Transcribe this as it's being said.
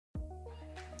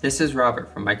This is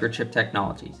Robert from Microchip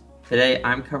Technologies. Today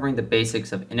I'm covering the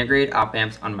basics of integrated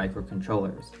op-amps on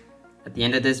microcontrollers. At the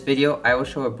end of this video, I will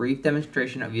show a brief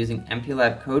demonstration of using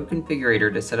MPLAB Code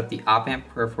Configurator to set up the op-amp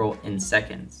peripheral in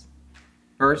seconds.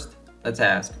 First, let's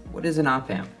ask, what is an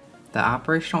op-amp? The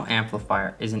operational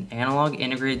amplifier is an analog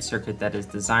integrated circuit that is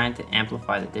designed to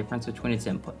amplify the difference between its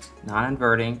inputs,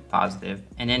 non-inverting, positive,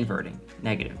 and inverting,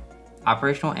 negative.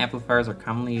 Operational amplifiers are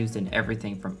commonly used in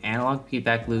everything from analog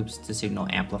feedback loops to signal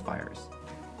amplifiers.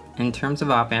 In terms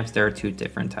of op-amps, there are two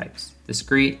different types,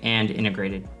 discrete and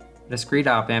integrated. A discrete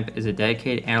op-amp is a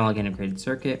dedicated analog integrated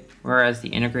circuit, whereas the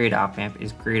integrated op-amp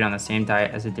is created on the same die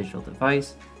as a digital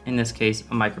device, in this case,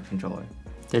 a microcontroller.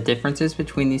 The differences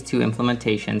between these two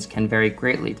implementations can vary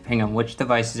greatly depending on which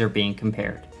devices are being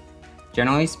compared.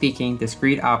 Generally speaking,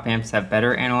 discrete op-amps have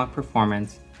better analog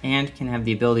performance and can have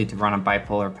the ability to run on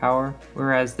bipolar power,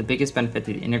 whereas the biggest benefit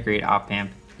to the integrated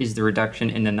op-amp is the reduction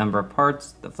in the number of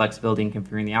parts, the flexibility in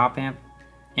configuring the op-amp,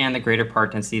 and the greater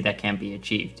part density that can be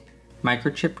achieved.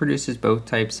 Microchip produces both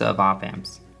types of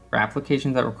op-amps. For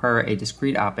applications that require a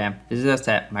discrete op-amp, visit us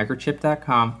at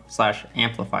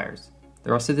microchip.com/amplifiers.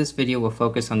 The rest of this video will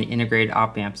focus on the integrated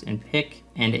op-amps in PIC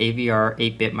and AVR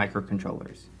 8-bit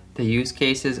microcontrollers. The use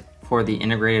cases for the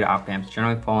integrated op-amps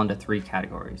generally fall into three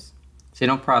categories: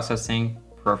 signal processing,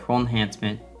 peripheral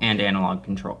enhancement, and analog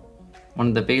control. One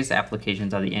of the biggest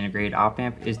applications of the integrated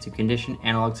op-amp is to condition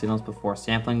analog signals before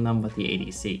sampling them with the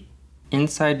ADC.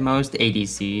 Inside most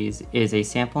ADCs is a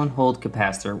sample and hold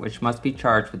capacitor which must be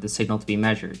charged with the signal to be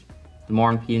measured. The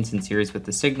more impedance in series with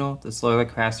the signal, the slower the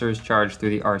capacitor is charged through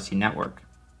the RC network.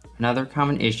 Another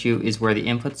common issue is where the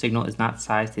input signal is not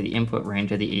sized to the input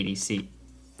range of the ADC.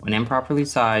 When improperly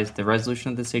sized, the resolution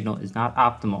of the signal is not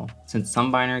optimal since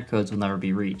some binary codes will never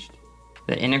be reached.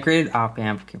 The integrated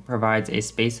op-amp provides a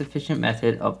space-efficient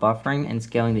method of buffering and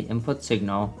scaling the input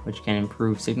signal, which can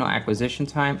improve signal acquisition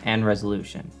time and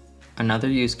resolution. Another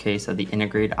use case of the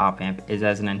integrated op-amp is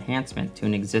as an enhancement to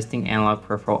an existing analog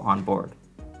peripheral on board.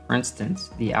 For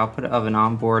instance, the output of an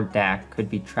onboard DAC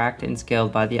could be tracked and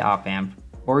scaled by the op-amp,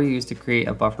 or used to create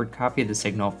a buffered copy of the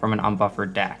signal from an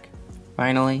unbuffered DAC.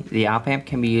 Finally, the op-amp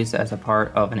can be used as a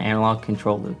part of an analog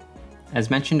control loop. As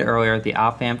mentioned earlier, the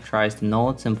op-amp tries to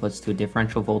null its inputs to a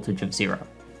differential voltage of 0.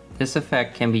 This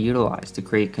effect can be utilized to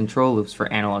create control loops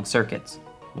for analog circuits.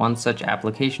 One such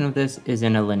application of this is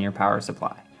in a linear power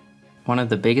supply. One of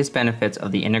the biggest benefits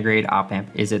of the integrated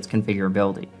op-amp is its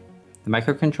configurability. The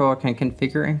microcontroller can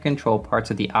configure and control parts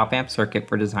of the op-amp circuit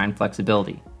for design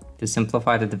flexibility. To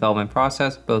simplify the development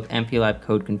process, both MPLAB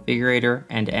Code Configurator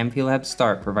and MPLAB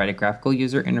Start provide a graphical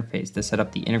user interface to set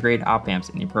up the integrated op-amps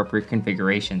in the appropriate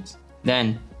configurations.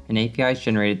 Then, an API is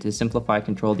generated to simplify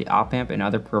control of the op-amp and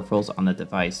other peripherals on the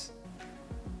device.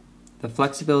 The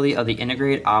flexibility of the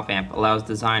integrated op-amp allows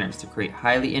designers to create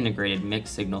highly integrated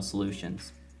mixed signal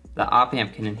solutions. The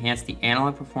op-amp can enhance the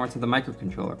analog performance of the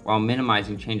microcontroller while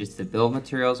minimizing changes to the bill of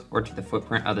materials or to the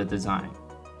footprint of the design.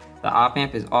 The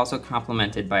op-amp is also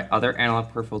complemented by other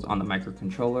analog peripherals on the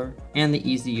microcontroller and the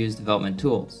easy-to-use development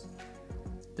tools.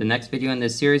 The next video in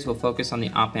this series will focus on the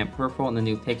op-amp peripheral in the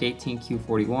new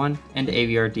PIC18Q41 and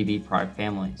AVR-DB product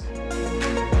families.